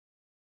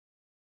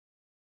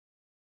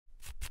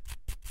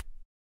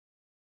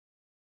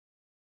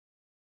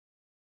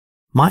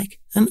Mike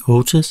and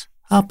Otis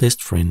are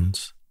best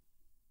friends.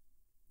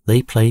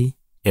 They play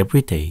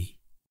every day.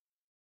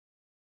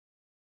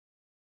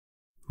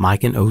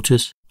 Mike and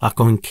Otis are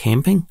going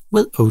camping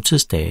with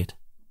Otis' dad,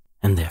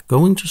 and they're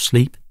going to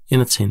sleep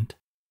in a tent.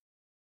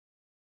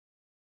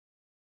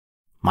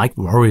 Mike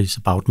worries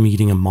about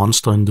meeting a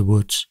monster in the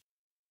woods.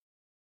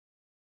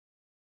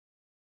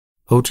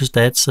 Otis'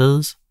 dad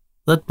says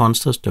that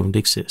monsters don't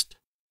exist.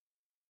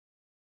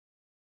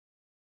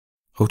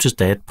 Otis'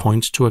 dad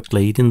points to a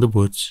glade in the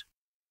woods,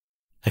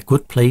 a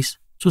good place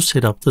to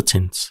set up the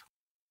tents.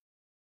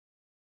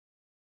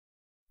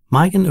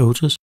 Mike and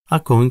Otis are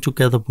going to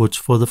gather wood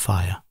for the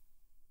fire.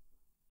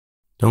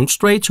 "Don't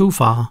stray too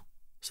far,"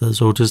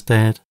 says Otis'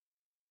 dad.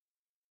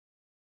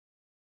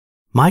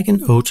 Mike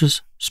and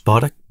Otis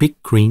spot a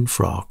big green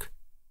frog.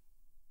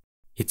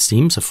 It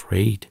seems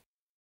afraid.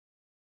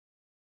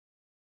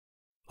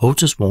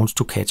 Otis wants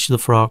to catch the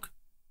frog.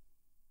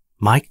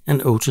 Mike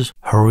and Otis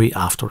hurry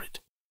after it.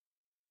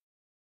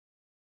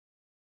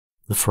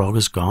 The frog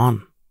is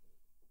gone.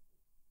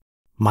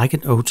 Mike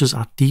and Otis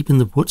are deep in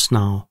the woods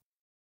now.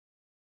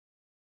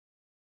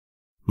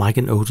 Mike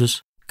and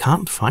Otis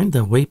can't find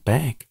their way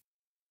back.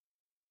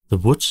 The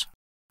woods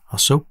are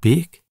so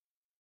big.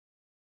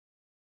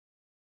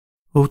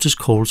 Otis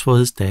calls for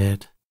his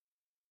dad.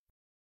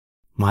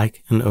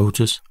 Mike and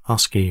Otis are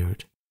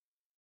scared.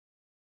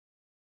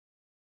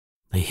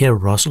 They hear a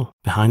rustle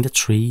behind a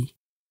tree.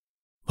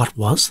 What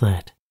was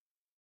that?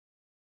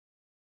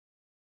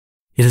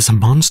 It is a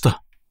monster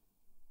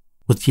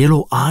with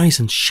yellow eyes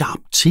and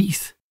sharp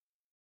teeth.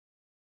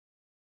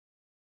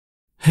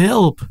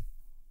 "Help!"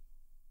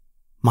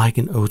 Mike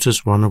and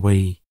Otis run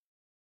away.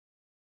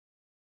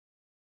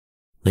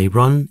 They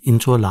run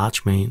into a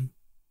large man.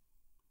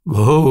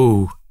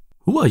 "Whoa!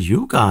 Who are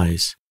you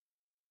guys?"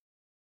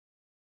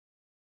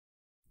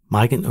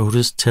 Mike and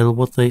Otis tell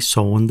what they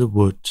saw in the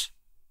woods.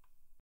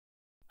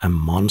 A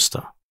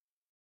monster.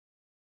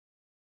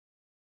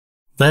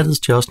 "That is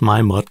just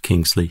my mod,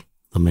 Kingsley,"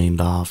 the man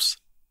laughs.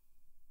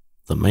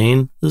 The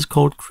man is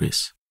called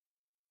Chris.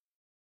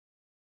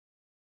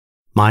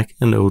 Mike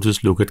and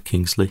Otis look at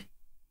Kingsley.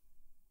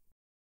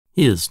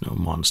 He is no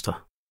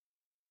monster.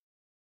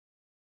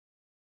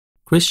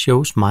 Chris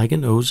shows Mike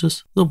and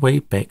Otis the way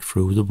back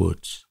through the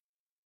woods.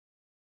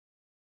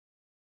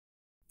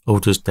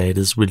 Otis' dad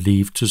is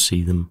relieved to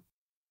see them.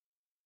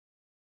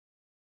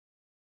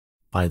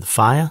 By the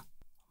fire,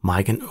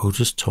 Mike and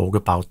Otis talk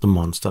about the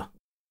monster.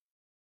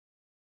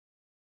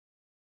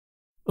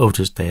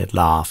 Otis' dad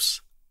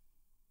laughs.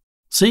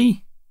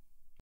 "See?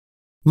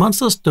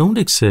 Monsters don't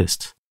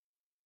exist.